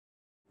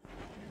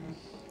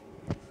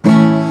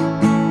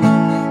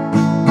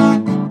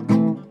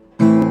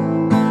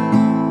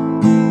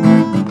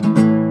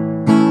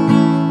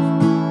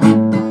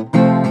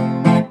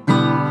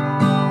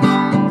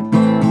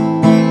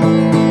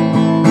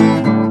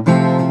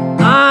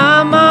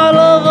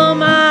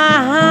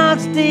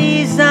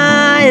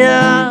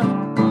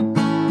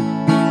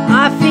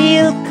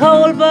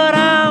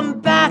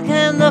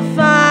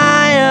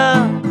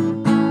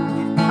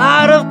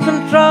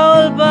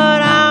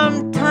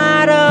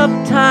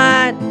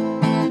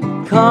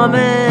Come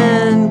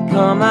in,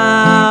 come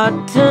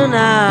out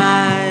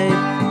tonight.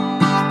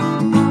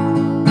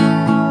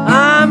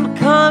 I'm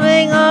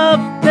coming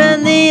up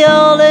in the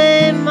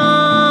early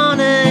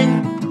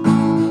morning.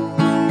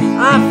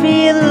 I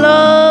feel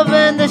love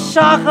in the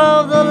shock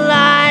of the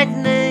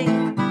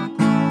lightning.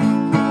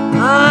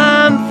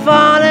 I'm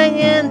falling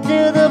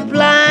into the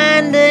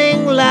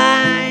blinding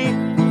light.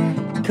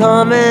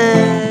 Come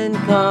in,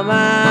 come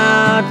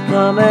out,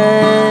 come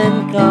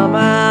in, come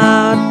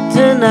out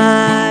tonight.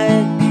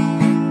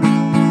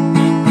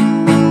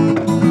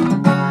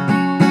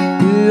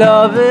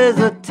 Love is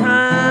a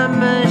time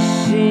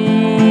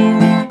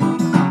machine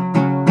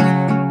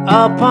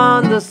up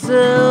on the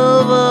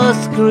silver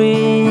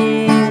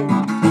screen.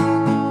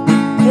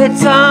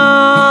 It's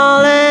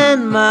all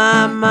in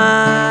my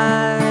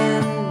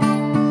mind.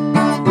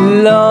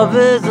 Love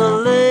is a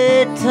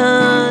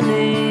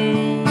litany,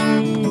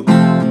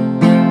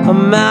 a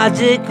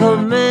magical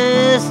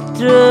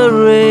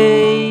mystery,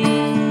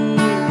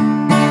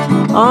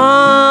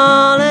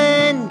 all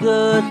in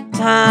good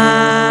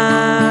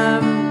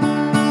time,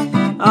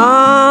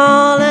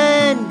 all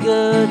in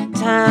good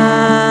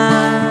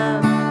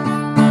time,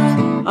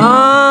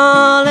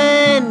 all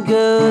in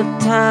good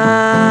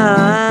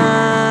time.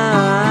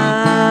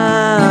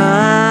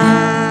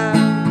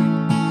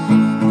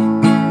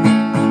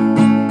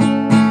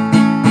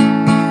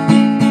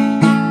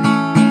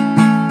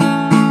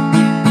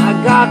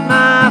 Got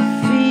my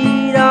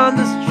feet on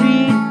the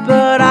street,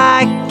 but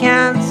I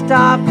can't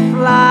stop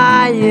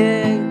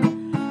flying.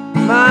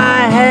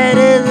 My head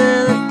is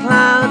in the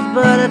clouds,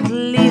 but at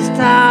least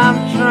I'm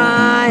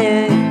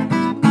trying.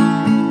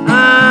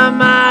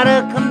 I'm out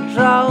of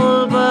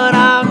control, but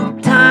I'm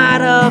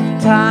tied up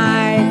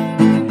tight.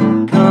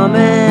 Come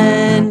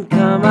in,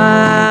 come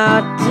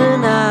out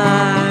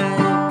tonight.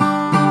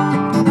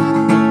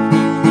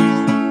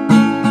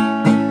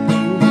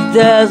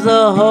 There's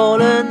a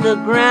hole in the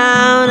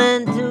ground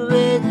into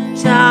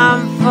which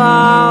I'm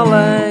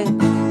falling.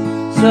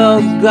 So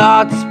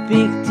God,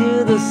 speak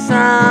to the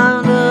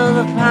sound of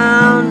the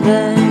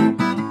pounding.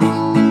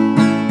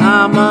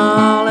 I'm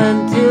all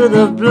into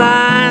the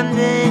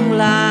blinding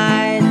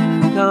light.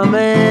 Come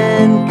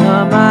in,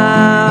 come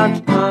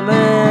out, come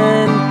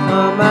in,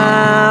 come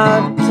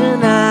out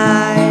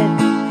tonight.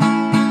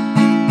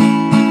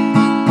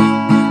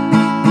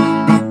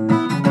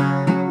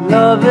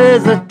 Love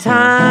is a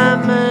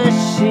time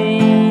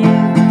machine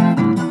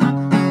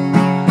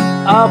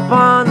up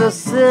on the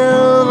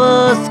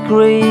silver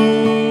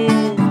screen.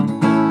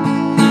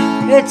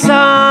 It's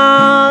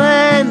all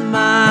in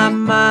my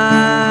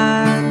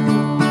mind.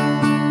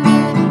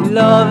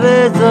 Love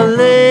is a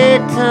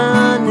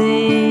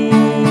litany,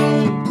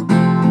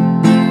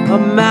 a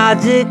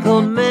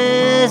magical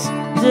mystery,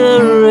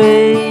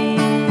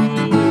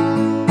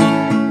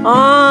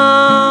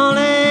 all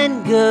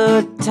in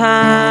good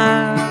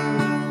time,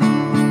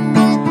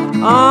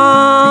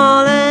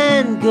 all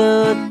in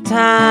good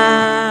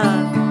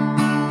time,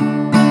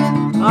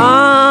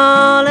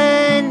 all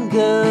in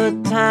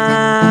good time.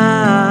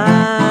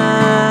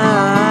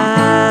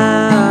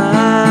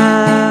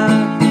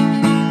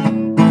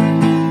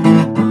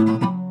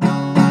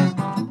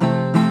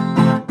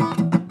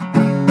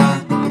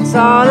 It's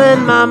all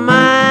in my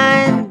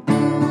mind.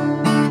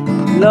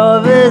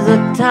 Love is a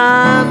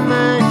time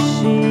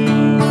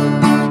machine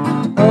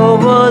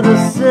over the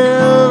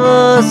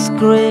silver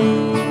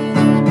screen.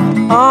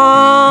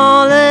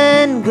 All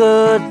in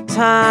good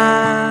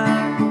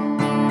time,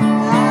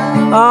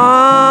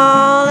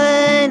 all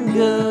in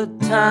good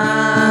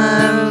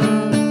time.